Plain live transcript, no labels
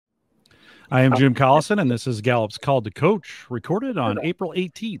I am Jim Collison, and this is Gallup's Call to Coach, recorded on April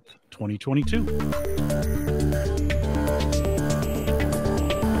 18th, 2022.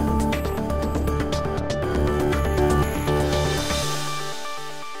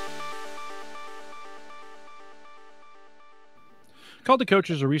 Call to Coach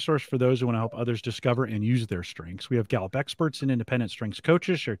is a resource for those who want to help others discover and use their strengths. We have Gallup experts and independent strengths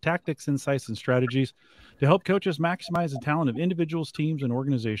coaches share tactics, insights, and strategies to help coaches maximize the talent of individuals, teams, and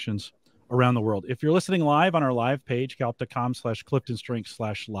organizations around the world. If you're listening live on our live page,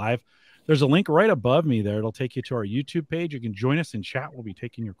 gallup.com/CliftonStrengths/live, there's a link right above me there. It'll take you to our YouTube page. You can join us in chat. We'll be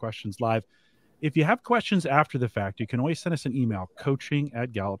taking your questions live. If you have questions after the fact, you can always send us an email,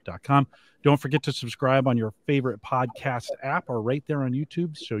 coaching@gallup.com. Don't forget to subscribe on your favorite podcast app or right there on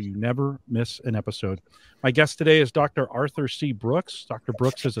YouTube so you never miss an episode. My guest today is Dr. Arthur C. Brooks. Dr.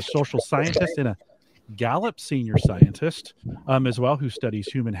 Brooks is a social scientist and a Gallup senior scientist as well, who studies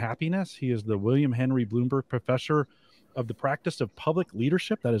human happiness. He is the William Henry Bloomberg Professor of the Practice of Public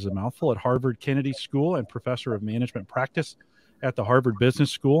Leadership, that is a mouthful, at Harvard Kennedy School, and Professor of Management Practice at the Harvard Business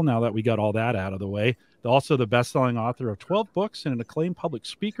School, now that we got all that out of the way. Also the best-selling author of 12 books and an acclaimed public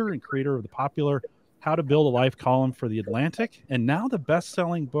speaker and creator of the popular How to Build a Life column for The Atlantic, and now the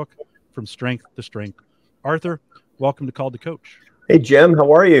best-selling book From Strength to Strength. Arthur, welcome to Call to Coach. Hey, Jim.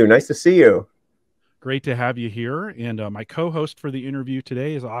 How are you? Nice to see you. Great to have you here. And my co-host for the interview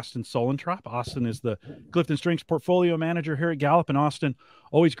today is Austin Solentrop. Austin is the CliftonStrengths portfolio manager here at Gallup. And Austin,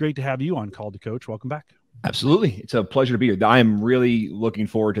 always great to have you on Call to Coach. Welcome back. Absolutely. It's a pleasure to be here. I am really looking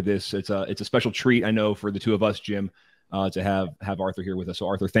forward to this. It's a special treat, I know, for the two of us, Jim, to have Arthur here with us. So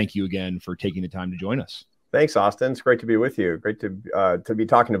Arthur, thank you again for taking the time to join us. Thanks, Austin. It's great to be with you. Great to be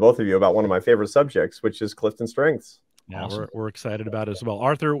talking to both of you about one of my favorite subjects, which is CliftonStrengths. Yeah, awesome. we're excited about it as well.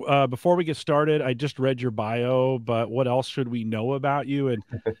 Arthur, before we get started, I just read your bio, but what else should we know about you, and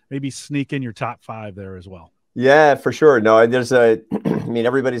maybe sneak in your top 5 there as well? Yeah, for sure. No, I mean,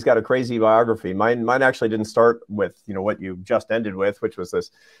 everybody's got a crazy biography. Mine actually didn't start with, what you just ended with, which was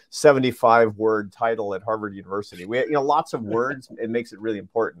this 75-word title at Harvard University. We, lots of words. It makes it really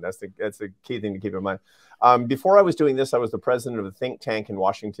important. That's the key thing to keep in mind. Before I was doing this, I was the president of a think tank in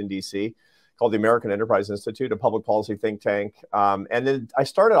Washington, D.C., called the American Enterprise Institute, a public policy think tank. And then I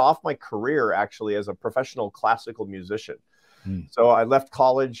started off my career actually as a professional classical musician. So I left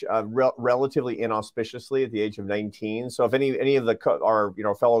college relatively inauspiciously at the age of 19. So if any of our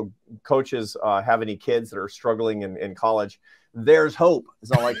fellow coaches have any kids that are struggling in college, there's hope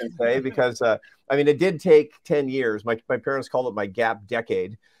is all I can say, because I mean, it did take 10 years. My parents called it my gap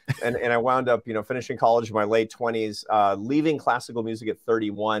decade. And I wound up, finishing college in my late 20s, leaving classical music at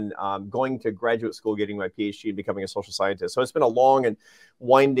 31, going to graduate school, getting my PhD, and becoming a social scientist. So it's been a long and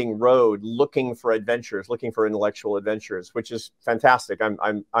winding road, looking for adventures, looking for intellectual adventures, which is fantastic.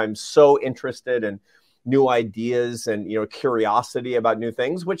 I'm so interested in new ideas and curiosity about new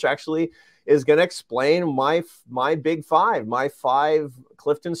things, which actually is going to explain my big 5, my 5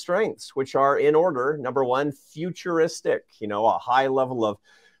 CliftonStrengths, which are in order. Number 1, futuristic, a high level of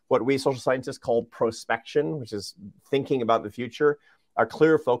what we social scientists call prospection, which is thinking about the future, a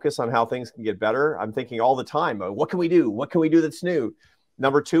clear focus on how things can get better. I'm thinking all the time, what can we do? What can we do that's new?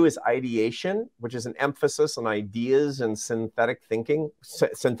 Number 2 is ideation, which is an emphasis on ideas and synthetic thinking.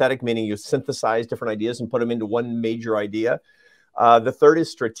 Synthetic meaning you synthesize different ideas and put them into one major idea. The 3rd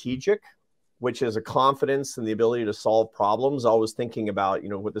is strategic, which is a confidence in the ability to solve problems, always thinking about,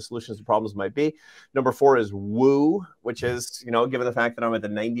 what the solutions to problems might be. Number 4 is woo, which is, given the fact that I'm at the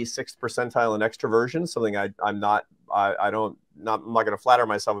 96th percentile in extroversion, something I'm not going to flatter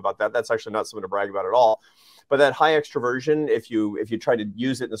myself about that. That's actually not something to brag about at all. But that high extroversion, if you try to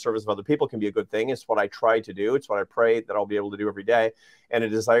use it in the service of other people, can be a good thing. It's what I try to do. It's what I pray that I'll be able to do every day. And a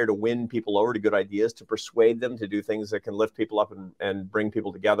desire to win people over to good ideas, to persuade them to do things that can lift people up and bring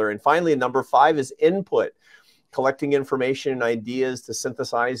people together. And finally, number 5 is input, collecting information and ideas to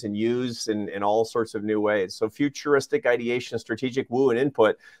synthesize and use in all sorts of new ways. So futuristic, ideation, strategic, woo, and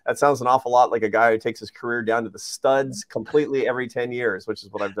input. That sounds an awful lot like a guy who takes his career down to the studs completely every 10 years, which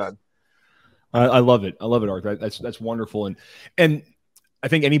is what I've done. I love it. I love it, Arthur. That's wonderful. And I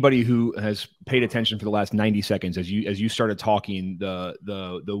think anybody who has paid attention for the last 90 seconds, as you started talking,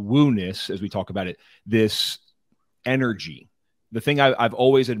 the woo-ness, as we talk about it, this energy, the thing I've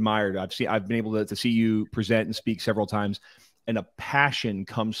always admired. I've been able to see you present and speak several times, and a passion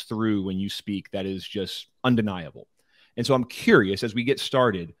comes through when you speak that is just undeniable. And so I'm curious, as we get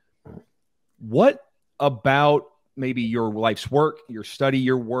started, what about maybe your life's work, your study,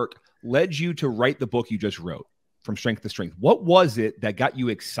 your work led you to write the book you just wrote, From Strength to Strength? What was it that got you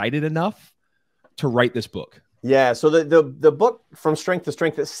excited enough to write this book? Yeah, so the book From Strength to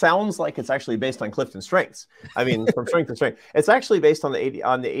Strength, it sounds like it's actually based on CliftonStrengths. I mean, From Strength to Strength. It's actually based on the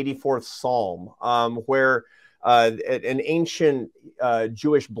 84th Psalm, where an ancient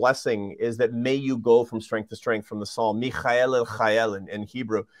Jewish blessing is that may you go from strength to strength, from the Psalm Michael el Chayel in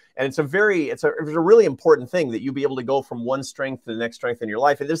Hebrew. And it's a really important thing that you be able to go from one strength to the next strength in your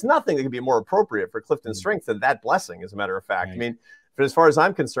life. And there's nothing that could be more appropriate for CliftonStrengths than that blessing, as a matter of fact. Right. I mean, but as far as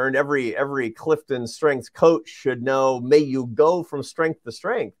I'm concerned, every CliftonStrengths coach should know, may you go from strength to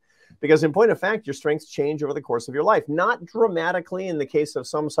strength. Because in point of fact, your strengths change over the course of your life. Not dramatically in the case of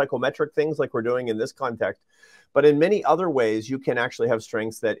some psychometric things like we're doing in this context, but in many other ways, you can actually have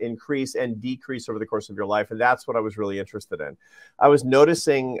strengths that increase and decrease over the course of your life. And that's what I was really interested in. I was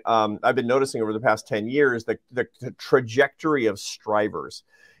noticing, I've been noticing over the past 10 years, the trajectory of strivers.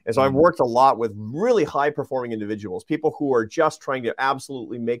 And so I've worked a lot with really high performing individuals, people who are just trying to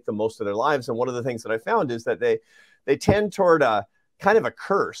absolutely make the most of their lives. And one of the things that I found is that they tend toward a kind of a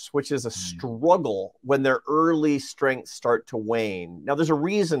curse, which is a struggle when their early strengths start to wane. Now, there's a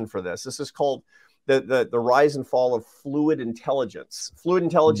reason for this. This is called the rise and fall of fluid intelligence. Fluid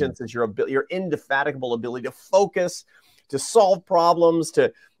intelligence is your indefatigable ability to focus, to solve problems,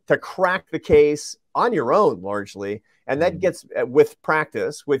 to crack the case on your own, largely. And that gets, with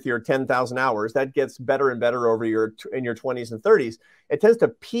practice, with your 10,000 hours, that gets better and better over in your 20s and 30s. It tends to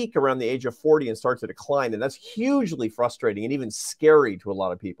peak around the age of 40 and start to decline. And that's hugely frustrating and even scary to a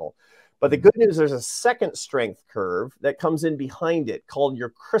lot of people. But the good news, there's a second strength curve that comes in behind it called your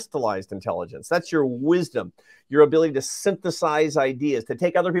crystallized intelligence. That's your wisdom, your ability to synthesize ideas, to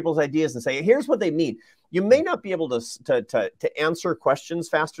take other people's ideas and say, here's what they mean. You may not be able to answer questions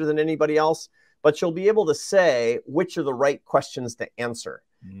faster than anybody else, but you'll be able to say which are the right questions to answer.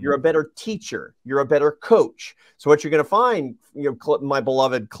 You're a better teacher. You're a better coach. So what you're going to find, my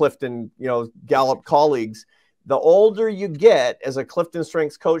beloved Clifton, Gallup colleagues, the older you get as a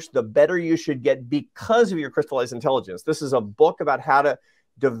CliftonStrengths coach, the better you should get because of your crystallized intelligence. This is a book about how to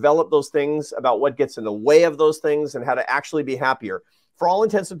develop those things, about what gets in the way of those things, and how to actually be happier. For all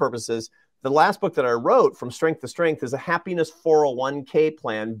intents and purposes, the last book that I wrote, From Strength to Strength, is a happiness 401k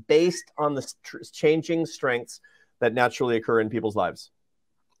plan based on the changing strengths that naturally occur in people's lives.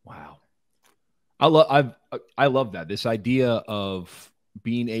 Wow. I love that. This idea of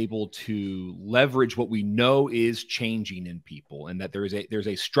being able to leverage what we know is changing in people, and that there's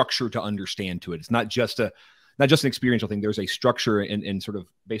a structure to understand to it. It's not just an experiential thing. There's a structure and sort of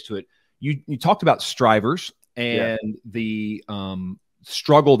base to it. You talked about strivers and the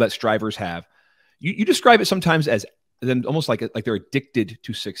struggle that strivers have. You describe it sometimes as then almost like they're addicted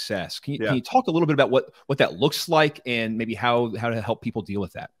to success. Can you talk a little bit about what that looks like and maybe how to help people deal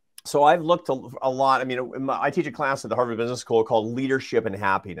with that? So I've looked a lot. I mean, I teach a class at the Harvard Business School called Leadership and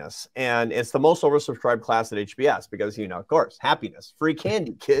Happiness. And it's the most oversubscribed class at HBS because, of course, happiness, free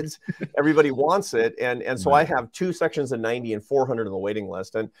candy, kids. Everybody wants it. And so I have 2 sections of 90 and 400 on the waiting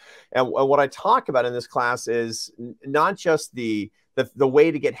list. And what I talk about in this class is not just the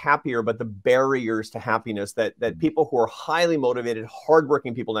way to get happier, but the barriers to happiness that people who are highly motivated,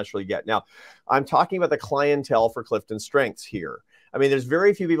 hardworking people naturally get. Now, I'm talking about the clientele for CliftonStrengths here. I mean, there's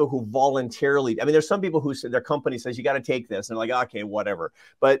very few people who voluntarily, there's some people who their company says, you got to take this. And they're like, okay, whatever.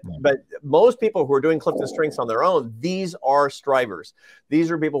 But most people who are doing CliftonStrengths on their own, these are strivers. These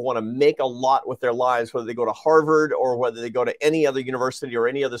are people who want to make a lot with their lives, whether they go to Harvard or whether they go to any other university or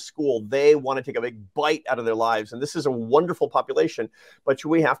any other school. They want to take a big bite out of their lives. And this is a wonderful population, but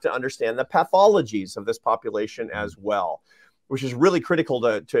we have to understand the pathologies of this population as well, which is really critical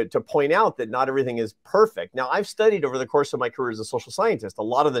to point out that not everything is perfect. Now, I've studied over the course of my career as a social scientist a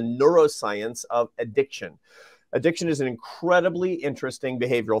lot of the neuroscience of addiction. Addiction is an incredibly interesting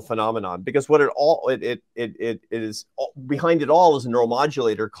behavioral phenomenon because what it is behind it all is a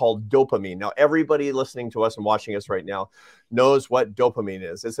neuromodulator called dopamine. Now, everybody listening to us and watching us right now knows what dopamine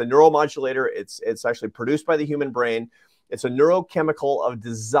is. It's a neuromodulator. It's actually produced by the human brain. It's a neurochemical of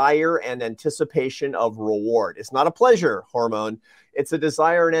desire and anticipation of reward. It's not a pleasure hormone. It's a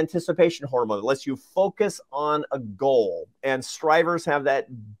desire and anticipation hormone. It lets you focus on a goal. And strivers have that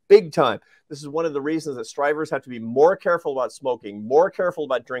big time. This is one of the reasons that strivers have to be more careful about smoking, more careful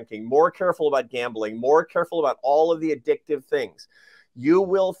about drinking, more careful about gambling, more careful about all of the addictive things. You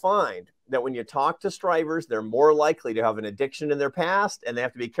will find that when you talk to strivers, they're more likely to have an addiction in their past, and they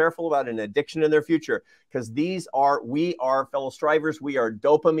have to be careful about an addiction in their future because we are fellow strivers. We are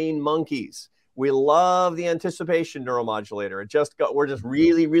dopamine monkeys. We love the anticipation neuromodulator. We're just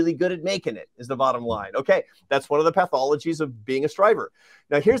really, really good at making it is the bottom line. Okay, that's one of the pathologies of being a striver.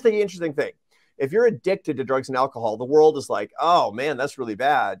 Now, here's the interesting thing. If you're addicted to drugs and alcohol, the world is like, oh man, that's really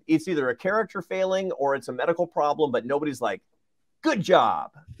bad. It's either a character failing or it's a medical problem, but nobody's like, good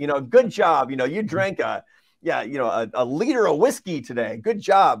job, good job. You drank a liter of whiskey today. Good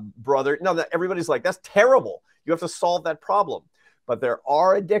job, brother. No, everybody's like, that's terrible. You have to solve that problem. But there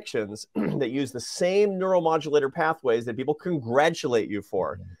are addictions that use the same neuromodulator pathways that people congratulate you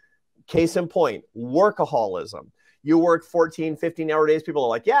for. Case in point, workaholism. You work 14, 15-hour days. People are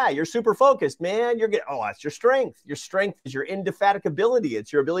like, yeah, you're super focused, man. You're good. Oh, that's your strength. Your strength is your indefatigability.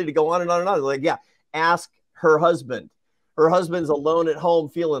 It's your ability to go on and on and on. They're like, yeah, ask her husband. Her husband's alone at home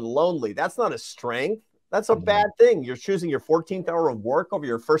feeling lonely. That's not a strength. That's a bad thing. You're choosing your 14th hour of work over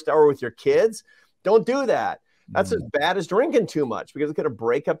your first hour with your kids. Don't do that. That's as bad as drinking too much, because it's going to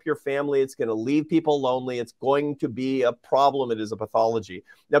break up your family. It's going to leave people lonely. It's going to be a problem. It is a pathology.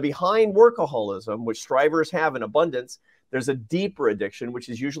 Now, behind workaholism, which strivers have in abundance, there's a deeper addiction, which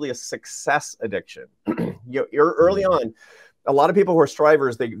is usually a success addiction. You're early on. A lot of people who are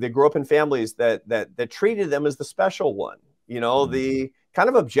strivers, they grew up in families that treated them as the special one. They kind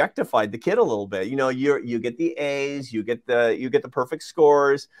of objectified the kid a little bit. You get the A's, you get the perfect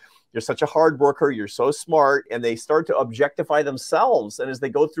scores. You're such a hard worker. You're so smart. And they start to objectify themselves. And as they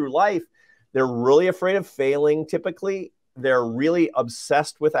go through life, they're really afraid of failing. Typically, they're really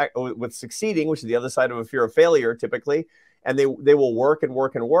obsessed with succeeding, which is the other side of a fear of failure, typically. And they will work and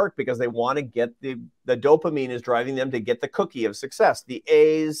work and work because they want to get the dopamine is driving them to get the cookie of success, the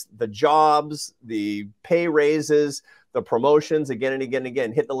A's, the jobs, the pay raises, the promotions, again and again and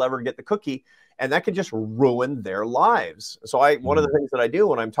again, hit the lever, get the cookie. And that can just ruin their lives. So one of the things that I do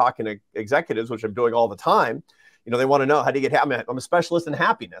when I'm talking to executives, which I'm doing all the time, they want to know, how do you get happy? I'm a specialist in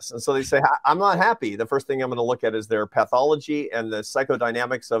happiness. And so they say, I'm not happy. The first thing I'm going to look at is their pathology and the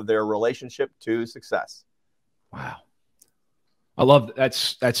psychodynamics of their relationship to success. Wow. I love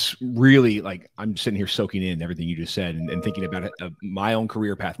that's really, like, I'm sitting here soaking in everything you just said and thinking about it, my own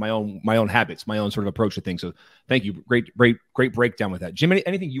career path, my own habits, my own sort of approach to things. So thank you. Great breakdown with that. Jim,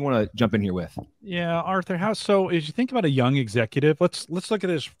 anything you want to jump in here with? Yeah, Arthur, so as you think about a young executive, let's look at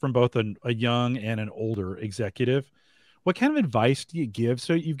this from both a young and an older executive. What kind of advice do you give?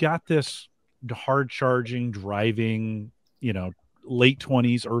 So you've got this hard charging, driving, late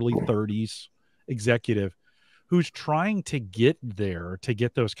 20s, early 30s executive who's trying to get there to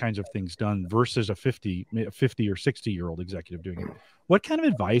get those kinds of things done versus a 50 or 60-year-old executive doing it. What kind of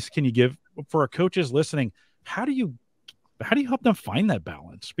advice can you give for our coaches listening? How do you help them find that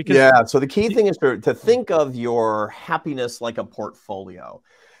balance? Because so the key thing is to think of your happiness like a portfolio.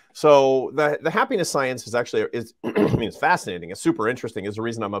 So the happiness science is actually, it's fascinating. It's super interesting. It's the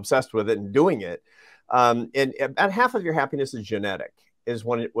reason I'm obsessed with it and doing it. And about half of your happiness is genetic. Is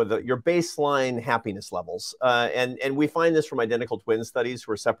your baseline happiness levels. And we find this from identical twin studies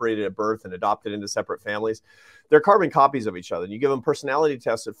who are separated at birth and adopted into separate families. They're carbon copies of each other. And you give them personality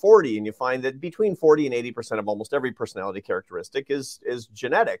tests at 40, and you find that between 40 and 80% of almost every personality characteristic is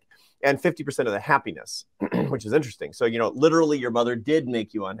genetic, and 50% of the happiness, which is interesting. So, literally your mother did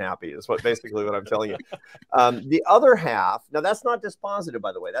make you unhappy is basically what I'm telling you. The other half, now that's not dispositive,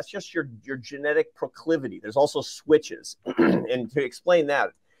 by the way. That's just your genetic proclivity. There's also switches. And to explain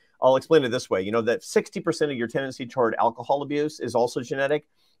that, I'll explain it this way. That 60% of your tendency toward alcohol abuse is also genetic,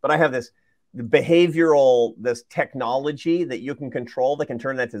 but I have this technology that you can control that can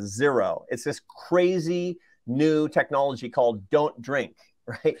turn that to zero. It's this crazy new technology called don't drink,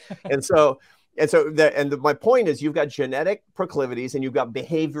 right? My point is, you've got genetic proclivities and you've got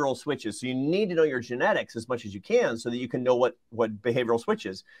behavioral switches. So you need to know your genetics as much as you can so that you can know what behavioral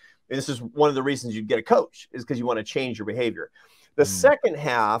switches. And this is one of the reasons you get a coach, is because you want to change your behavior. The second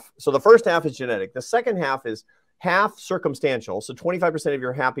half, so the first half is genetic. The second half is half circumstantial. So 25% of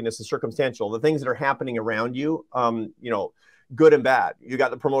your happiness is circumstantial. The things that are happening around you, good and bad. You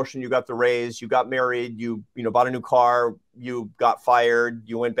got the promotion, you got the raise, you got married, you bought a new car, you got fired,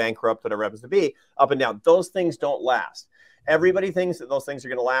 you went bankrupt, whatever happens to be, up and down. Those things don't last. Everybody thinks that those things are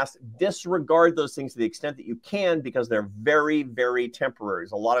going to last. Disregard those things to the extent that you can, because they're very, very temporary.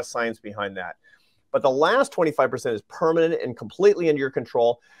 There's a lot of science behind that. But the last 25% is permanent and completely under your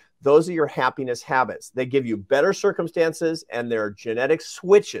control. Those are your happiness habits. They give you better circumstances, and they're genetic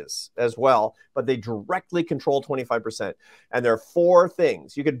switches as well, but they directly control 25%. And there are 4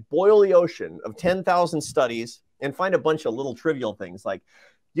 things. You could boil the ocean of 10,000 studies and find a bunch of little trivial things, like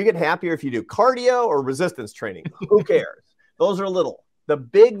you get happier if you do cardio or resistance training. Who cares? Those are little. The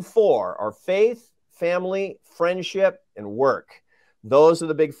big 4 are faith, family, friendship, and work. Those are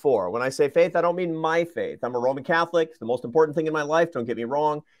the big 4. When I say faith, I don't mean my faith. I'm a Roman Catholic. It's the most important thing in my life. Don't get me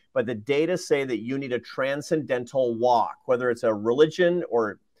wrong. But the data say that you need a transcendental walk, whether it's a religion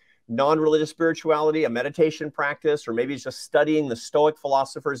or non-religious spirituality, a meditation practice, or maybe it's just studying the Stoic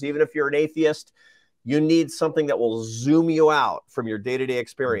philosophers. Even if you're an atheist, you need something that will zoom you out from your day-to-day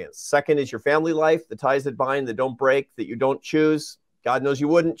experience. Second is your family life, the ties that bind, that don't break, that you don't choose. God knows you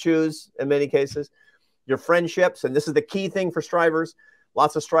wouldn't choose in many cases. Your friendships, and this is the key thing for strivers.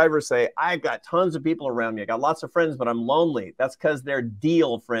 Lots of strivers say, I've got tons of people around me. I got lots of friends, but I'm lonely. That's because they're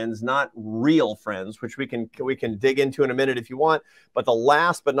deal friends, not real friends, which we can dig into in a minute if you want. But the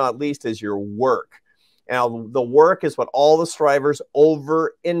last but not least is your work. Now, the work is what all the strivers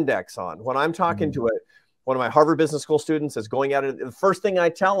over-index on. When I'm talking to one of my Harvard Business School students that's going at it, the first thing I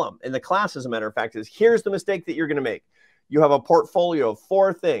tell them in the class, as a matter of fact, is here's the mistake that you're going to make. You have a portfolio of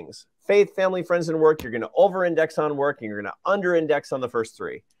 4 things: faith, family, friends, and work. You're going to over-index on work, and you're going to under-index on the first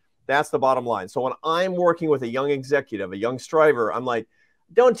 3. That's the bottom line. So when I'm working with a young executive, a young striver, I'm like,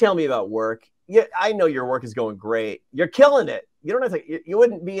 don't tell me about work. Yeah, I know your work is going great. You're killing it. You don't have to. You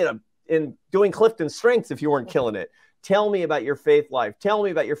wouldn't be in doing CliftonStrengths if you weren't killing it. Tell me about your faith life. Tell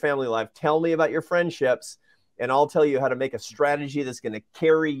me about your family life. Tell me about your friendships, and I'll tell you how to make a strategy that's going to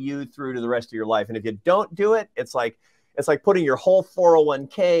carry you through to the rest of your life. And if you don't do it, it's like putting your whole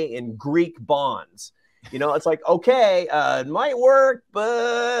 401k in Greek bonds. You know, it's like, okay, it might work,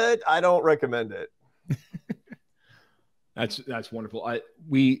 but I don't recommend it. That's wonderful.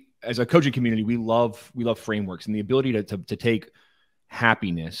 We, as a coaching community, we love frameworks, and the ability to take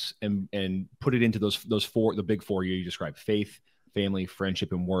happiness and put it into the big 4 you described: faith, family,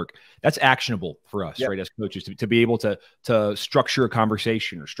 friendship, and work. That's actionable for us, right, as coaches, to be able to structure a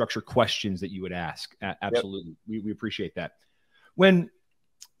conversation or structure questions that you would ask. Absolutely. Yep. We appreciate that. When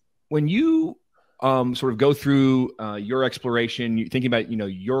you sort of go through your exploration, you thinking about,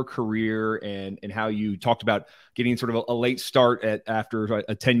 your career and how you talked about getting sort of a late start after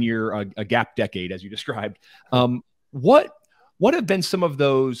a 10-year a gap decade, as you described. What have been some of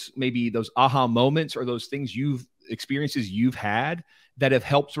those, maybe those aha moments or those experiences you've had that have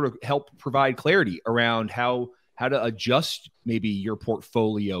helped provide clarity around how to adjust maybe your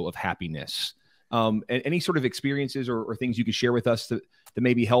portfolio of happiness? And any sort of experiences or things you could share with us to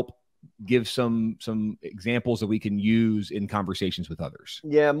maybe help give some examples that we can use in conversations with others?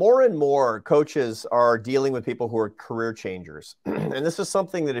 Yeah, more and more coaches are dealing with people who are career changers. And this is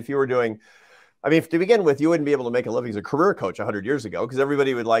something that if you were doing, to begin with, you wouldn't be able to make a living as a career coach 100 years ago, because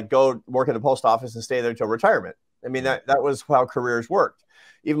everybody would go work in the post office and stay there till retirement. That was how careers worked.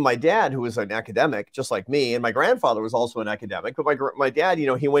 Even my dad, who was an academic, just like me, and my grandfather was also an academic, but my dad,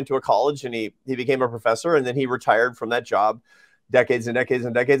 he went to a college and he became a professor, and then he retired from that job decades and decades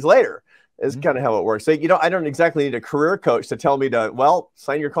and decades later. Is kind of how it works. So, I don't exactly need a career coach to tell me to,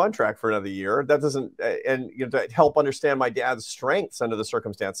 sign your contract for another year. That doesn't, and to help understand my dad's strengths under the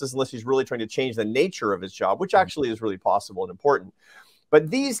circumstances, unless he's really trying to change the nature of his job, which actually is really possible and important.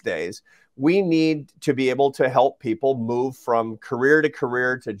 But these days, we need to be able to help people move from career to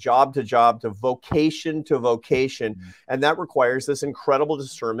career, to job, to vocation to vocation. And that requires this incredible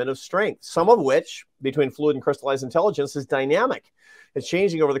discernment of strength, some of which, between fluid and crystallized intelligence, is dynamic. It's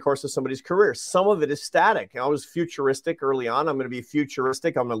changing over the course of somebody's career. Some of it is static. I was futuristic early on. I'm going to be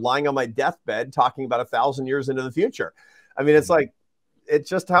futuristic. I'm lying on my deathbed talking about 1,000 years into the future. It's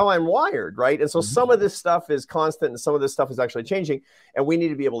just how I'm wired, right? And so some of this stuff is constant and some of this stuff is actually changing. And we need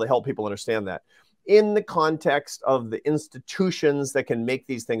to be able to help people understand that in the context of the institutions that can make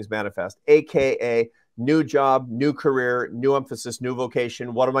these things manifest, AKA new job, new career, new emphasis, new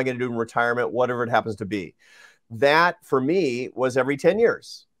vocation. What am I going to do in retirement? Whatever it happens to be. That for me was every 10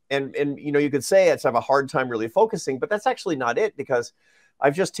 years. And you could say I have a hard time really focusing, but that's actually not it, because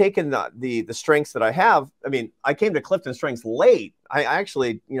I've just taken the strengths that I have. I came to CliftonStrengths late. I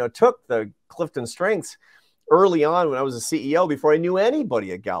actually, took the CliftonStrengths early on when I was a CEO, before I knew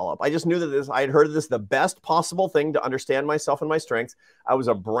anybody at Gallup. I just knew that I had heard of this, the best possible thing to understand myself and my strengths. I was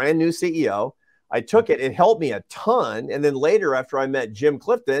a brand new CEO. I took it. It helped me a ton. And then later, after I met Jim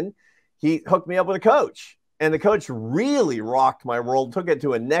Clifton, he hooked me up with a coach. And the coach really rocked my world, took it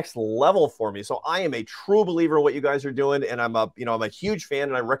to a next level for me. So I am a true believer in what you guys are doing. And I'm a huge fan,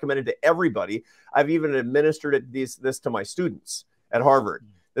 and I recommend it to everybody. I've even administered this to my students at Harvard.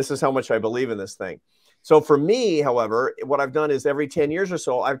 This is how much I believe in this thing. So for me, however, what I've done is every 10 years or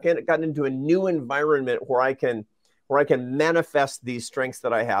so, I've gotten into a new environment where I can manifest these strengths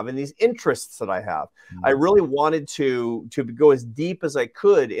that I have and these interests that I have. I really wanted to go as deep as I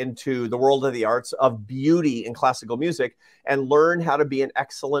could into the world of the arts, of beauty and classical music, and learn how to be an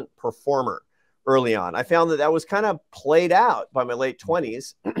excellent performer early on. I found that was kind of played out by my late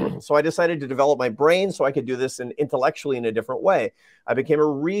 20s. So I decided to develop my brain so I could do this intellectually in a different way. I became a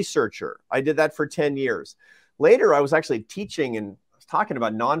researcher. I did that for 10 years. Later, I was actually teaching and talking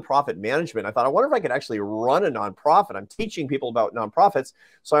about nonprofit management. I thought, I wonder if I could actually run a nonprofit. I'm teaching people about nonprofits.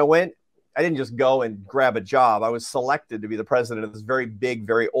 So I didn't just go and grab a job. I was selected to be the president of this very big,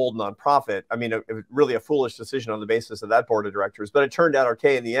 very old nonprofit. I mean, it was really a foolish decision on the basis of that board of directors, but it turned out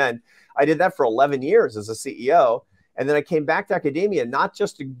okay in the end. I did that for 11 years as a CEO. And then I came back to academia, not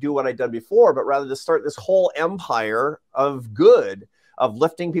just to do what I'd done before, but rather to start this whole empire of good, of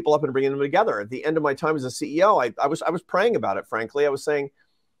lifting people up and bringing them together. At the end of my time as a CEO, I was praying about it, frankly. I was saying,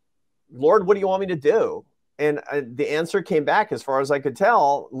 Lord, what do you want me to do? And the answer came back, as far as I could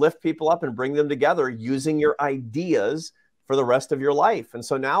tell, lift people up and bring them together using your ideas for the rest of your life. And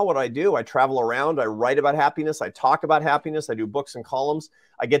so now what I do, I travel around, I write about happiness, I talk about happiness, I do books and columns,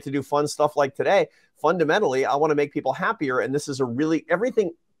 I get to do fun stuff like today. Fundamentally, I want to make people happier. And this is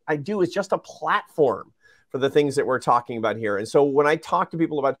everything I do is just a platform for the things that we're talking about here. And so when I talk to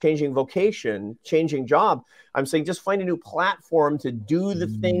people about changing vocation, changing job, I'm saying just find a new platform to do the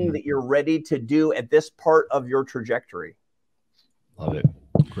thing that you're ready to do at this part of your trajectory. Love it.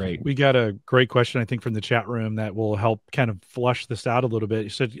 Great. We got a great question, I think, from the chat room that will help kind of flush this out a little bit. You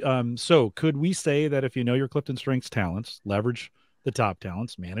said, so could we say that if you know your CliftonStrengths talents, leverage the top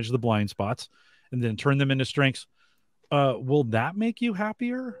talents, manage the blind spots, and then turn them into strengths, will that make you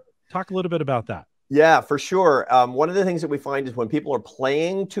happier? Talk a little bit about that. Yeah, for sure. One of the things that we find is when people are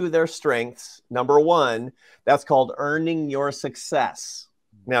playing to their strengths, number one, that's called earning your success.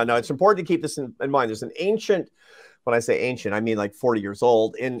 Now, it's important to keep this in mind. There's an ancient, when I say ancient, I mean like 40 years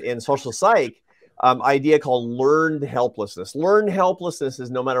old, in social psych, idea called learned helplessness. Learned helplessness is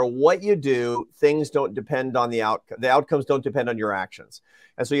no matter what you do, things don't depend on the outcome. The outcomes don't depend on your actions.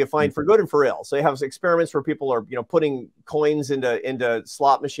 And so you find for good and for ill. So you have experiments where people are, putting coins into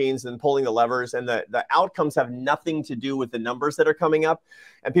slot machines and pulling the levers, and the outcomes have nothing to do with the numbers that are coming up.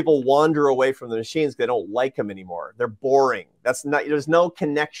 And people wander away from the machines. They don't like them anymore. They're boring. There's no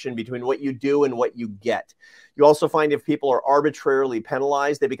connection between what you do and what you get. You also find if people are arbitrarily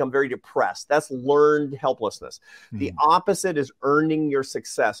penalized, they become very depressed. That's learned helplessness. The opposite is earning your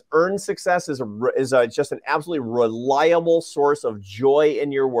success. Earned success is just an absolutely reliable source of joy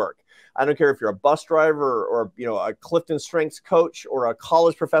in your work. I don't care if you're a bus driver or a CliftonStrengths coach or a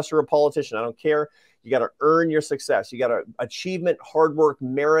college professor or politician. I don't care. You got to earn your success. You got to achievement, hard work,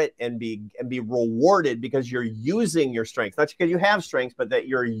 merit, and be rewarded because you're using your strengths. Not because you have strengths, but that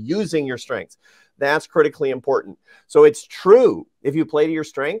you're using your strengths. That's critically important. So it's true. If you play to your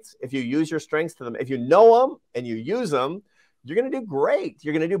strengths, if you use your strengths to them, if you know them and you use them, you're going to do great.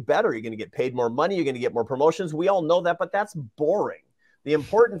 You're going to do better. You're going to get paid more money. You're going to get more promotions. We all know that, but that's boring. The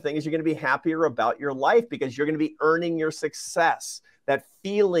important thing is you're going to be happier about your life because you're going to be earning your success. That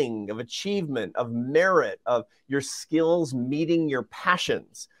feeling of achievement, of merit, of your skills meeting your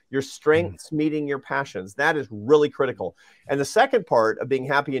passions, your strengths meeting your passions. That is really critical. And the second part of being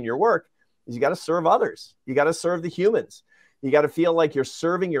happy in your work is you got to serve others. You got to serve the humans. You got to feel like you're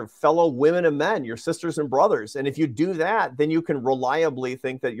serving your fellow women and men, your sisters and brothers. And if you do that, then you can reliably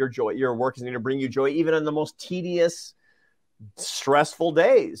think that your work is going to bring you joy, even in the most tedious, stressful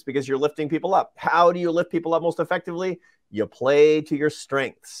days, because you're lifting people up. How do you lift people up most effectively? You play to your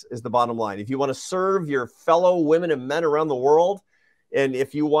strengths is the bottom line. If you want to serve your fellow women and men around the world, and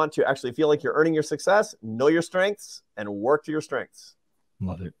if you want to actually feel like you're earning your success, know your strengths and work to your strengths.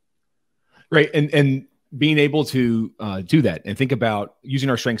 Love it. Right. And being able to do that and think about using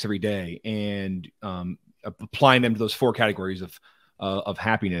our strengths every day and applying them to those 4 categories of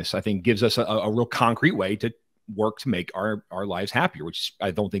happiness, I think gives us a real concrete way to work to make our lives happier, which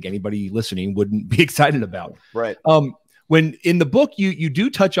I don't think anybody listening wouldn't be excited about. Right. When in the book, you do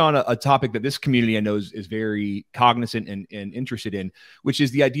touch on a topic that this community I know is very cognizant and interested in, which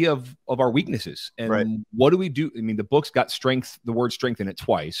is the idea of our weaknesses. And what do we do? I mean, the book's got the word strength in it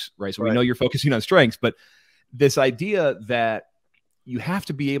twice, right? So we know you're focusing on strengths, but this idea that you have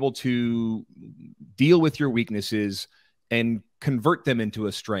to be able to deal with your weaknesses and convert them into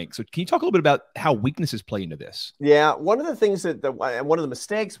a strength. So can you talk a little bit about how weaknesses play into this? Yeah. One of the things and one of the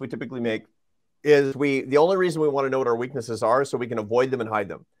mistakes we typically make is the only reason we want to know what our weaknesses are is so we can avoid them and hide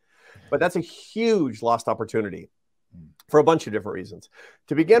them. But that's a huge lost opportunity for a bunch of different reasons.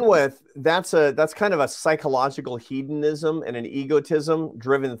 To begin with, that's kind of a psychological hedonism and an egotism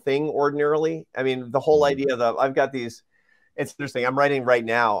driven thing ordinarily. I mean, the whole idea that I've got these, it's interesting. I'm writing right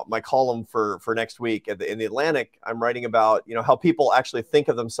now my column for next week in the Atlantic. I'm writing about, how people actually think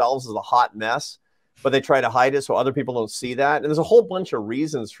of themselves as a hot mess, but they try to hide it so other people don't see that. And there's a whole bunch of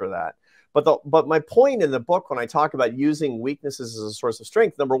reasons for that. But my point in the book, when I talk about using weaknesses as a source of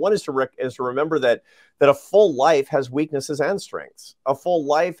strength, number one is to remember that a full life has weaknesses and strengths. A full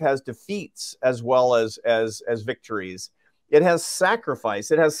life has defeats as well as victories. It has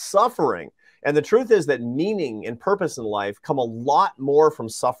sacrifice. It has suffering. And the truth is that meaning and purpose in life come a lot more from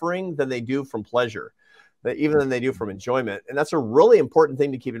suffering than they do from pleasure, even than they do from enjoyment. And that's a really important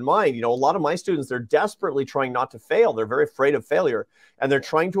thing to keep in mind. You know, a lot of my students, they're desperately trying not to fail. They're very afraid of failure, and they're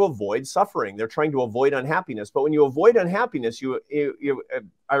trying to avoid suffering. They're trying to avoid unhappiness. But when you avoid unhappiness,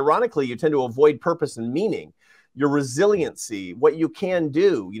 ironically, you tend to avoid purpose and meaning, your resiliency, what you can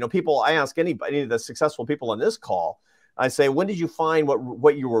do. You know, people, I ask any of the successful people on this call, I say, when did you find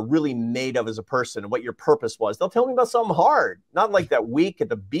what you were really made of as a person and what your purpose was? They'll tell me about something hard, not like that week at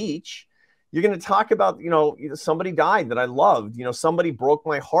the beach. You're going to talk about, you know, somebody died that I loved, you know, somebody broke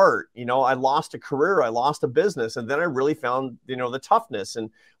my heart, you know, I lost a career, I lost a business. And then I really found, you know, the toughness and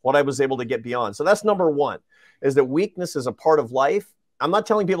what I was able to get beyond. So that's number one, is that weakness is a part of life. I'm not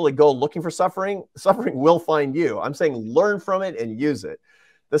telling people to go looking for suffering. Suffering will find you. I'm saying learn from it and use it.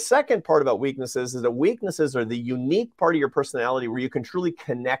 The second part about weaknesses is that weaknesses are the unique part of your personality where you can truly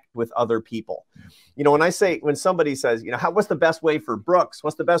connect with other people. You know, when somebody says, you know, what's the best way for Brooks?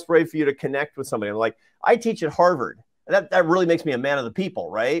 What's the best way for you to connect with somebody? I'm like, I teach at Harvard. That really makes me a man of the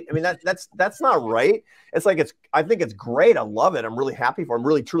people, right? I mean, that's not right. It's like, I think it's great. I love it. I'm really happy for it. I'm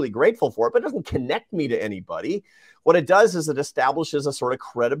really, truly grateful for it, but it doesn't connect me to anybody. What it does is it establishes a sort of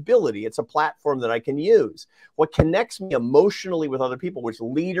credibility. It's a platform that I can use. What connects me emotionally with other people, which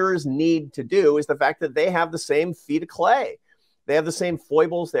leaders need to do, is the fact that they have the same feet of clay. They have the same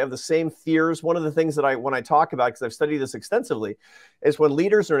foibles. They have the same fears. One of the things that when I talk about, because I've studied this extensively, is when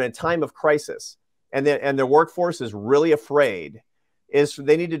leaders are in a time of crisis and their workforce is really afraid, is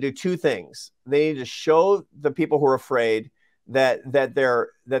they need to do two things. They need to show the people who are afraid that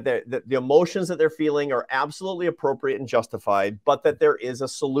the emotions that they're feeling are absolutely appropriate and justified, but that there is a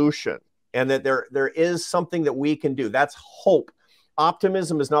solution and that there is something that we can do. That's hope.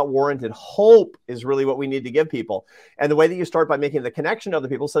 Optimism is not warranted. Hope is really what we need to give people. And the way that you start by making the connection to other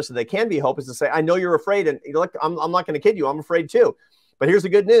people such that they can be hope is to say, I know you're afraid, and look, I'm not going to kid you. I'm afraid too. But here's the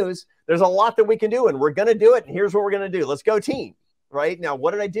good news. There's a lot that we can do, and we're going to do it. And here's what we're going to do. Let's go, team. Right now,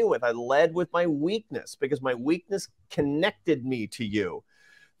 what did I do with? I led with my weakness, because my weakness connected me to you.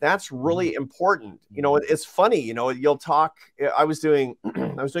 That's really important. You know, it's funny, you know, you'll talk. I was doing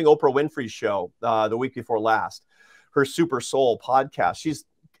Oprah Winfrey's show the week before last, her Super Soul podcast. She's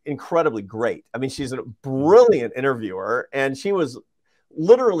incredibly great. I mean, she's a brilliant interviewer, and she was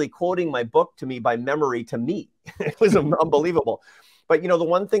literally quoting my book to me by memory to me. It was unbelievable. But, you know, the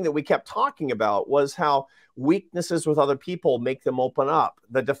one thing that we kept talking about was how weaknesses with other people make them open up.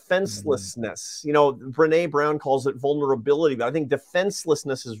 The defenselessness, you know, Brene Brown calls it vulnerability, but I think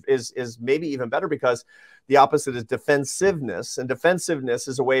defenselessness is maybe even better, because the opposite is defensiveness. And defensiveness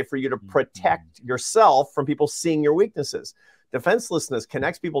is a way for you to protect yourself from people seeing your weaknesses. Defenselessness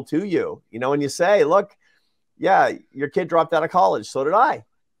connects people to you, you know, and you say, look, yeah, your kid dropped out of college. So did I.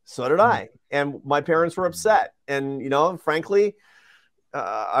 So did I. And my parents were upset. And, you know, frankly,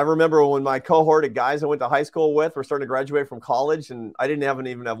 I remember when my cohort of guys I went to high school with were starting to graduate from college, and I didn't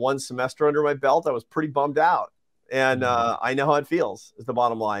even have one semester under my belt. I was pretty bummed out. And I know how it feels, is the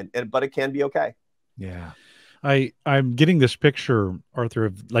bottom line. But it can be okay. Yeah. I'm getting this picture, Arthur,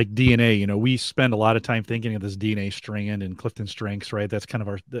 of like DNA. You know, we spend a lot of time thinking of this DNA strand and CliftonStrengths, right? That's kind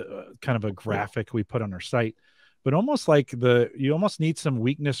of kind of a graphic we put on our site. But almost like you almost need some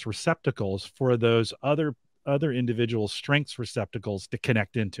weakness receptacles for those other individuals' strengths receptacles to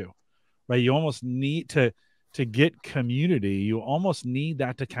connect into, right? You almost need to get community. You almost need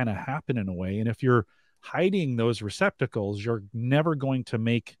that to kind of happen in a way. And if you're hiding those receptacles, you're never going to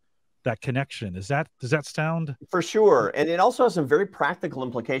make that connection. Does that sound? For sure. And it also has some very practical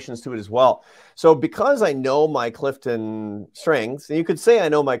implications to it as well. So because I know my Clifton strengths, and you could say I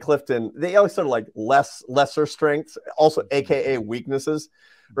know my Clifton, they always sort of like lesser strengths, also AKA weaknesses,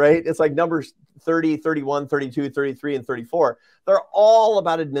 right? It's like numbers 30, 31, 32, 33, and 34. They're all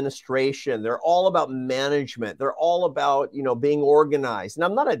about administration. They're all about management. They're all about, you know, being organized. And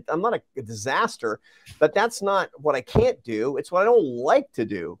I'm not a disaster, but that's not what I can't do. It's what I don't like to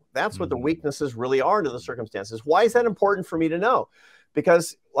do. That's what the weaknesses really are under the circumstances. Why is that important for me to know?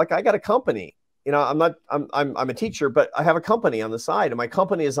 Because like I got a company. You know, I'm a teacher, but I have a company on the side, and my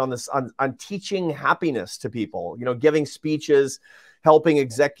company is on teaching happiness to people, you know, giving speeches, helping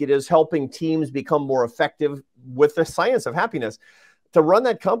executives, helping teams become more effective with the science of happiness. To run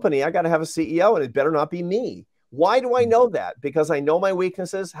that company, I got to have a CEO, and it better not be me. Why do I know that? Because I know my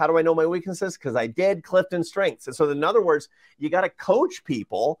weaknesses. How do I know my weaknesses? Because I did CliftonStrengths. And so in other words, you got to coach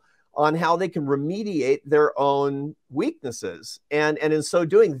people on how they can remediate their own weaknesses. And in so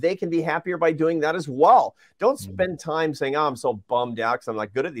doing, they can be happier by doing that as well. Don't spend time saying, oh, I'm so bummed out because I'm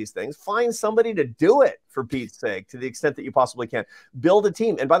not good at these things. Find somebody to do it, for Pete's sake, to the extent that you possibly can. Build a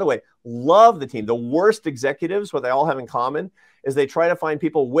team. And by the way, love the team. The worst executives, what they all have in common is they try to find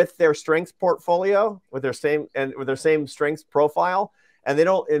people with their strengths portfolio, with their same strengths profile, and they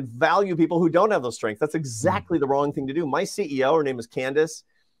don't value people who don't have those strengths. That's exactly the wrong thing to do. My CEO, her name is Candace.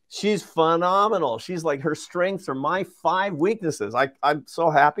 She's phenomenal. She's like, her strengths are my 5 weaknesses. I'm so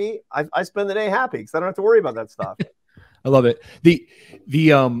happy. I spend the day happy because I don't have to worry about that stuff. I love it. The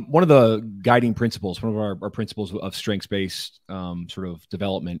one of the guiding principles, one of our principles of strengths-based sort of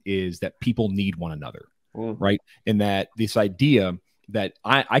development is that people need one another, right? And that this idea that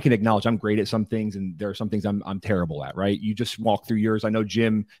I can acknowledge I'm great at some things and there are some things I'm terrible at, right? You just walk through yours. I know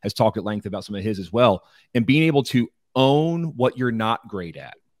Jim has talked at length about some of his as well. And being able to own what you're not great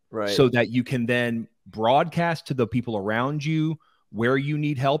at, right? So that you can then broadcast to the people around you where you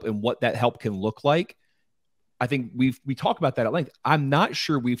need help and what that help can look like. I think we talk about that at length. I'm not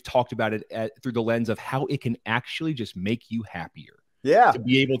sure we've talked about it through the lens of how it can actually just make you happier. Yeah. To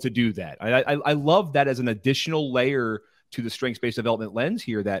be able to do that. I love that as an additional layer to the strengths-based development lens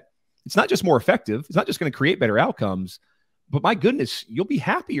here, that it's not just more effective. It's not just going to create better outcomes, but my goodness, you'll be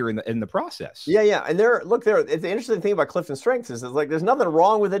happier in the process. Yeah. Yeah. And the interesting thing about CliftonStrengths is like, there's nothing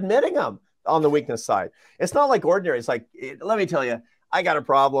wrong with admitting them on the weakness side. It's not like ordinary. It's like, let me tell you, I got a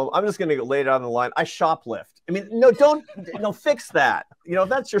problem. I'm just going to lay it out on the line. I shoplift. I mean, no, fix that. You know, if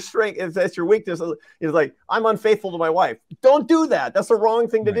that's your strength, if that's your weakness, it's like, I'm unfaithful to my wife. Don't do that. That's the wrong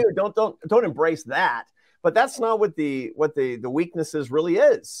thing to do. Don't embrace that. But that's not what the weaknesses really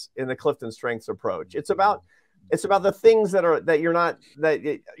is in the CliftonStrengths approach. It's about the things that you're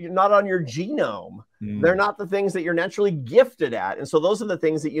not on your genome. They're not the things that you're naturally gifted at. And so those are the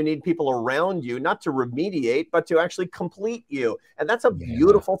things that you need people around you, not to remediate, but to actually complete you. And that's a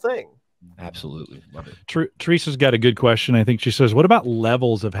beautiful thing. Absolutely. Love it. Teresa's got a good question. I think she says, what about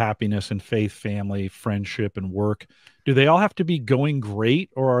levels of happiness in faith, family, friendship, and work? Do they all have to be going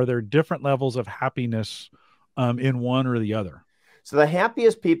great, or are there different levels of happiness in one or the other? So the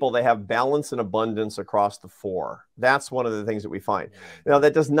happiest people, they have balance and abundance across the 4. That's one of the things that we find. Now,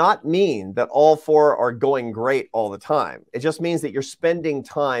 that does not mean that all 4 are going great all the time. It just means that you're spending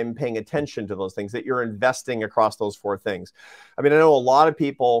time paying attention to those things, that you're investing across those 4 things. I mean, I know a lot of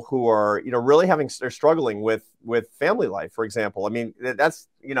people who are, really they're struggling with family life, for example. I mean, that's,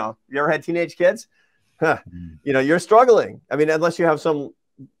 you ever had teenage kids? You're struggling. I mean, unless you have some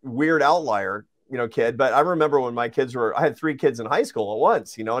weird outlier, kid. But I remember when my kids I had 3 kids in high school at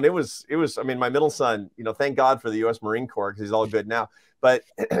once, and it was, I mean, my middle son, thank God for the U.S. Marine Corps, because he's all good now. But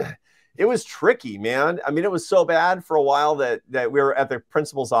it was tricky, man. I mean, it was so bad for a while that we were at the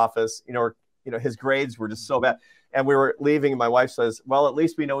principal's office, his grades were just so bad. And we were leaving, and my wife says, well, at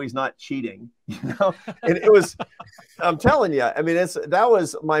least we know he's not cheating, and it was, I'm telling you, I mean, I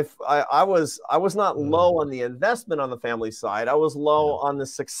was not low on the investment on the family side. I was low on the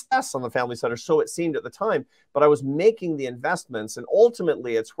success on the family side, or so it seemed at the time, but I was making the investments. And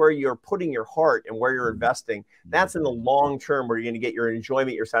ultimately it's where you're putting your heart and where you're investing. That's in the long term where you're going to get your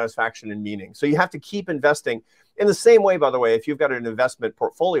enjoyment, your satisfaction, and meaning. So you have to keep investing in the same way. By the way, if you've got an investment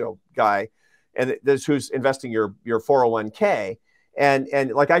portfolio guy, and this who's investing your 401k,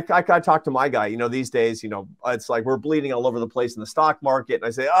 and like I talk to my guy, these days, it's like we're bleeding all over the place in the stock market, and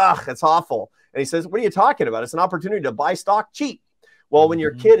I say, it's awful, and he says, what are you talking about? It's an opportunity to buy stock cheap. Well, when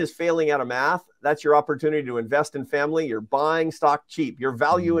your kid is failing out of math, that's your opportunity to invest in family. You're buying stock cheap. Your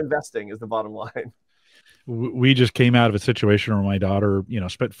value investing is the bottom line. We just came out of a situation where my daughter,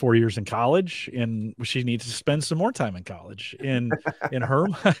 spent 4 years in college, and she needs to spend some more time in college. In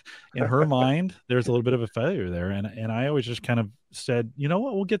her mind, there's a little bit of a failure there, and I always just kind of said, you know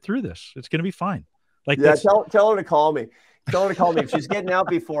what, we'll get through this. It's going to be fine. Like, yeah, tell her to call me. Tell her to call me. If she's getting out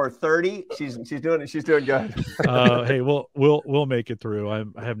before 30, she's doing good. Hey, we'll make it through.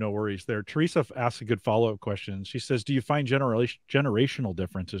 I have no worries there. Teresa asks a good follow-up question. She says, do you find generational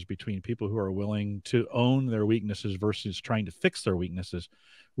differences between people who are willing to own their weaknesses versus trying to fix their weaknesses?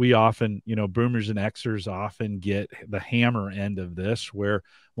 We often, boomers and Xers often get the hammer end of this, where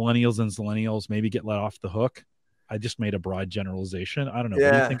millennials and zillennials maybe get let off the hook. I just made a broad generalization. I don't know.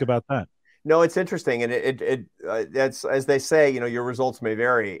 What do you think about that? No, it's interesting, and it's as they say, your results may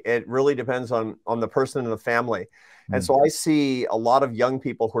vary. It really depends on the person and the family. And so I see a lot of young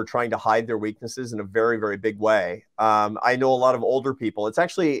people who are trying to hide their weaknesses in a very, very big way. I know a lot of older people. It's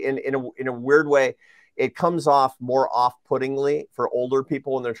actually in a weird way, it comes off more off-puttingly for older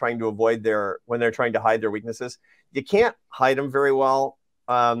people when they're trying to hide their weaknesses. You can't hide them very well.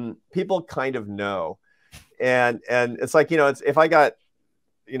 people kind of know. And it's like, it's, if I got,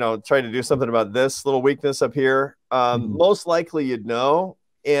 trying to do something about this little weakness up here, most likely you'd know,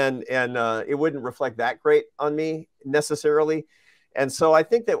 and it wouldn't reflect that great on me necessarily. And so I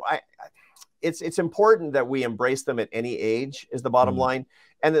think that it's important that we embrace them at any age is the bottom line.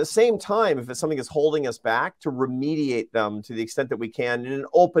 And at the same time, if it's something that's holding us back, to remediate them to the extent that we can in an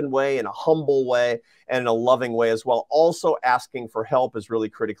open way, in a humble way, and in a loving way as well. Also, asking for help is really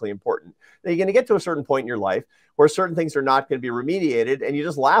critically important. Now, you're going to get to a certain point in your life where certain things are not going to be remediated, and you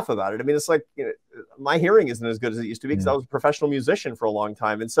just laugh about it. I mean, it's like, my hearing isn't as good as it used to be because I was a professional musician for a long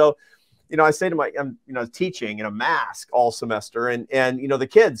time. And so, I say to I'm teaching in a mask all semester, and the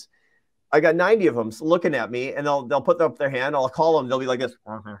kids, I got 90 of them looking at me, and they'll put up their hand. I'll call them. They'll be like this.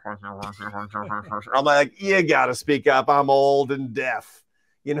 I'm like, you got to speak up. I'm old and deaf,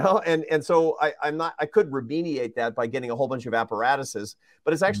 and so I could remediate that by getting a whole bunch of apparatuses,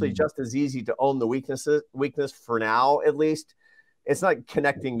 but it's actually just as easy to own the weakness for now, at least. It's not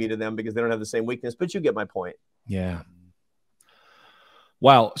connecting me to them because they don't have the same weakness, but you get my point. Yeah.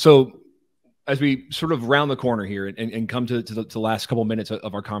 Wow. So as we sort of round the corner here and come to the last couple of minutes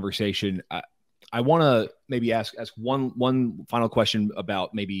of our conversation, I want to maybe ask one final question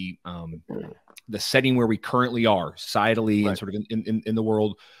about maybe the setting where we currently are societally and sort of in the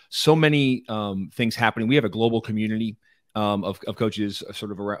world. So many things happening. We have a global community of coaches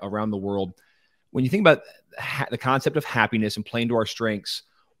sort of around the world. When you think about the concept of happiness and playing to our strengths,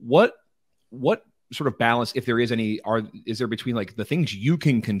 what sort of balance, if there is any, is there between like the things you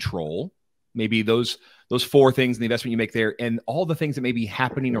can control, maybe those 4 things in the investment you make there, and all the things that may be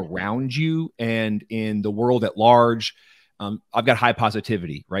happening around you and in the world at large? I've got high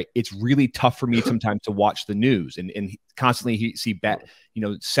positivity, right? It's really tough for me sometimes to watch the news and constantly see bad,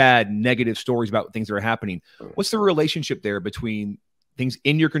 sad, negative stories about things that are happening. What's the relationship there between things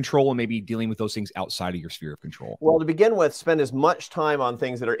in your control and maybe dealing with those things outside of your sphere of control? Well, to begin with, spend as much time on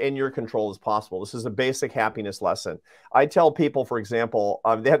things that are in your control as possible. This is a basic happiness lesson. I tell people, for example,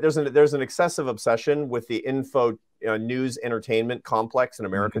 there's an excessive obsession with the info news entertainment complex in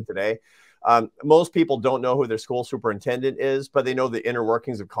America today. Most people don't know who their school superintendent is, but they know the inner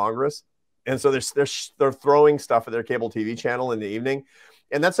workings of Congress. And so they're throwing stuff at their cable TV channel in the evening.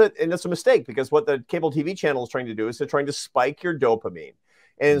 And that's a mistake, because what the cable TV channel is trying to do is they're trying to spike your dopamine.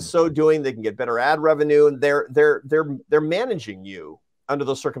 And in so doing, they can get better ad revenue, and they're managing you under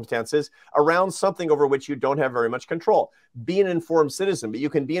those circumstances around something over which you don't have very much control. Be an informed citizen, but you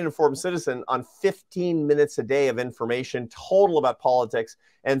can be an informed citizen on 15 minutes a day of information total about politics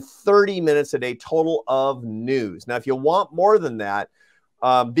and 30 minutes a day total of news. Now, if you want more than that,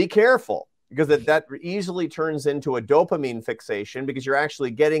 be careful, because that easily turns into a dopamine fixation, because you're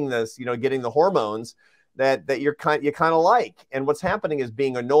actually getting this, getting the hormones that you kind of like. And what's happening is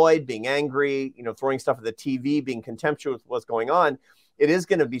being annoyed, being angry, throwing stuff at the TV, being contemptuous with what's going on. It is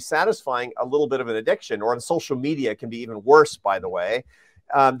going to be satisfying a little bit of an addiction, or on social media it can be even worse, by the way.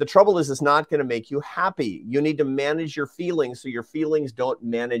 The trouble is, it's not going to make you happy. You need to manage your feelings so your feelings don't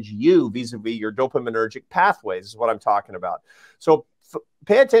manage you vis-a-vis your dopaminergic pathways, is what I'm talking about. So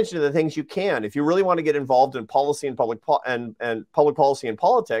pay attention to the things you can. If you really want to get involved in policy and public policy and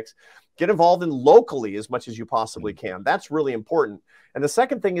politics, get involved in locally as much as you possibly can. That's really important. And the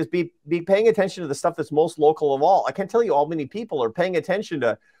second thing is be paying attention to the stuff that's most local of all. I can't tell you how many people are paying attention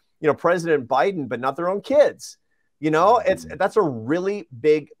to, President Biden, but not their own kids. That's a really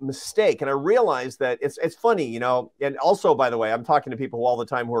big mistake. And I realize that it's funny, and also, by the way, I'm talking to people all the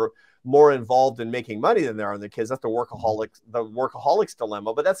time who are more involved in making money than they are in their kids. That's the workaholics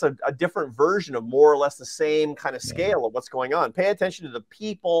dilemma, but that's a different version of more or less the same kind of scale of what's going on. Pay attention to the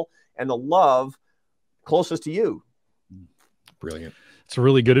people and the love closest to you. Brilliant. It's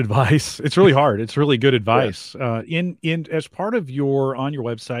really good advice. It's really hard. It's really good advice. Yeah. As part of on your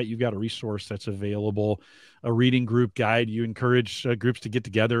website, you've got a resource that's available, a reading group guide. You encourage groups to get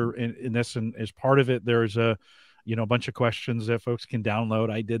together in this, and as part of it, there's a bunch of questions that folks can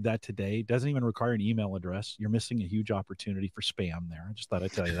download. I did that today. It doesn't even require an email address. You're missing a huge opportunity for spam there. I just thought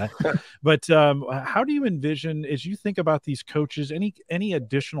I'd tell you that. But how do you envision, as you think about these coaches, any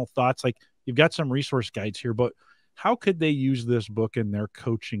additional thoughts? Like, you've got some resource guides here, but how could they use this book in their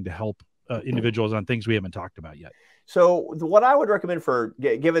coaching to help individuals on things we haven't talked about yet? So what I would recommend, for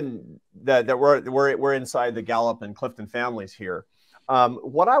given that we're inside the Gallup and Clifton families here,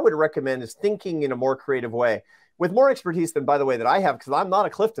 what I would recommend is thinking in a more creative way, with more expertise than, by the way, that I have, because I'm not a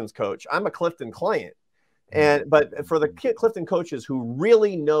Clifton's coach. I'm a Clifton client. But for the Clifton coaches who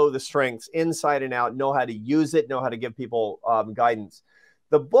really know the strengths inside and out, know how to use it, know how to give people guidance,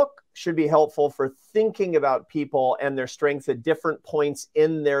 the book should be helpful for thinking about people and their strengths at different points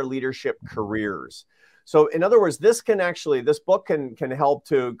in their leadership careers. So in other words, this book can help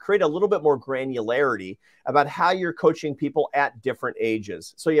to create a little bit more granularity about how you're coaching people at different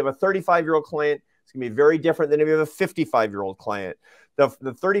ages. So you have a 35-year-old client, it's going to be very different than if you have a 55-year-old client. The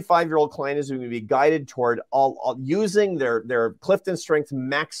 35-year-old client is going to be guided toward all using their CliftonStrengths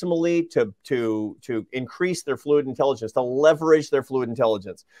maximally to increase their fluid intelligence, to leverage their fluid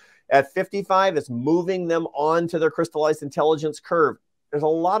intelligence. At 55, it's moving them onto their crystallized intelligence curve. There's a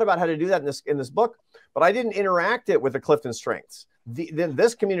lot about how to do that in this book, but I didn't interact it with the CliftonStrengths.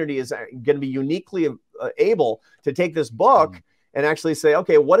 This community is going to be uniquely able to take this book and actually say,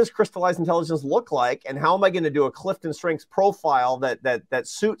 okay, what does crystallized intelligence look like? And how am I going to do a CliftonStrengths profile that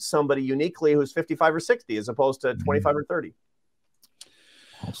suits somebody uniquely who's 55 or 60 as opposed to 25 or 30?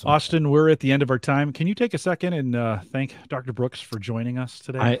 Awesome. Austin, we're at the end of our time. Can you take a second and thank Dr. Brooks for joining us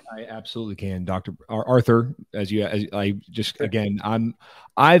today? I absolutely can, Dr. Arthur. Jim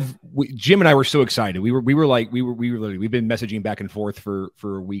and I were so excited. We've been messaging back and forth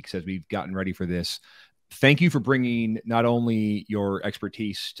for weeks as we've gotten ready for this. Thank you for bringing not only your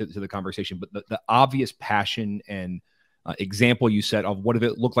expertise to the conversation, but the obvious passion and example you set of what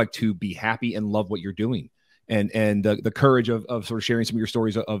it looked like to be happy and love what you're doing. And the courage of sort of sharing some of your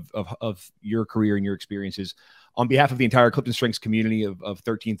stories of your career and your experiences. On behalf of the entire CliftonStrengths community of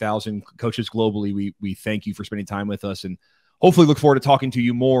 13,000 coaches globally, we thank you for spending time with us, and hopefully look forward to talking to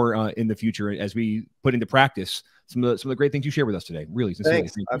you more in the future as we put into practice some of the great things you shared with us today. Really, sincerely.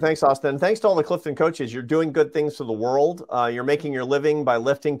 Thanks, Austin. Thanks to all the Clifton coaches. You're doing good things for the world. You're making your living by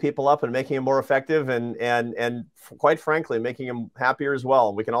lifting people up and making them more effective, and quite frankly, making them happier as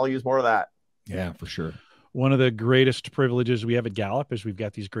well. We can all use more of that. Yeah, for sure. One of the greatest privileges we have at Gallup is we've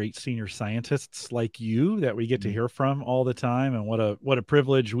got these great senior scientists like you that we get to hear from all the time. And what a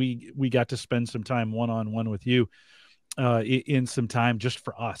privilege we got to spend some time one-on-one with you in some time just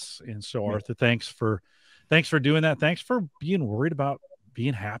for us. And so Arthur, thanks for doing that. Thanks for being worried about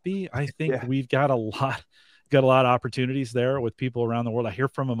being happy. I think we've got a lot of opportunities there with people around the world. I hear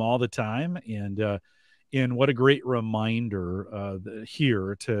from them all the time. And what a great reminder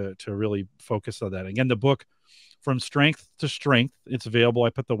here to really focus on that. Again, the book, From Strength to Strength, it's available. I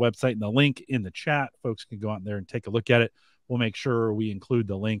put the website and the link in the chat. Folks can go out there and take a look at it. We'll make sure we include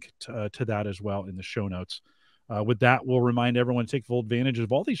the link to that as well in the show notes. With that, we'll remind everyone to take full advantage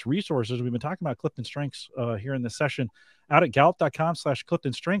of all these resources. We've been talking about CliftonStrengths here in this session out at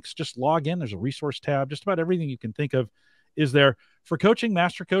gallup.com/CliftonStrengths. Just log in. There's a resource tab. Just about everything you can think of is there. For coaching,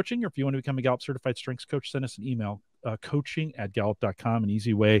 master coaching, or if you want to become a Gallup certified strengths coach, send us an email, coaching@gallup.com, an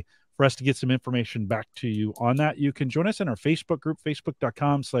easy way for us to get some information back to you on that. You can join us in our Facebook group,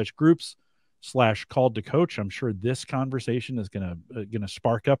 facebook.com/groups/called to coach. I'm sure this conversation is going to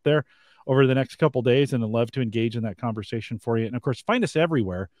spark up there over the next couple of days, and I'd love to engage in that conversation for you. And of course, find us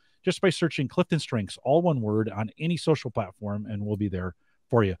everywhere just by searching CliftonStrengths, all one word, on any social platform, and we'll be there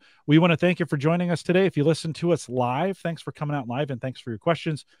for you. We want to thank you for joining us today. If you listen to us live, thanks for coming out live, and thanks for your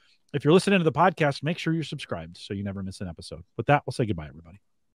questions. If you're listening to the podcast, make sure you're subscribed so you never miss an episode. With that, we'll say goodbye, everybody.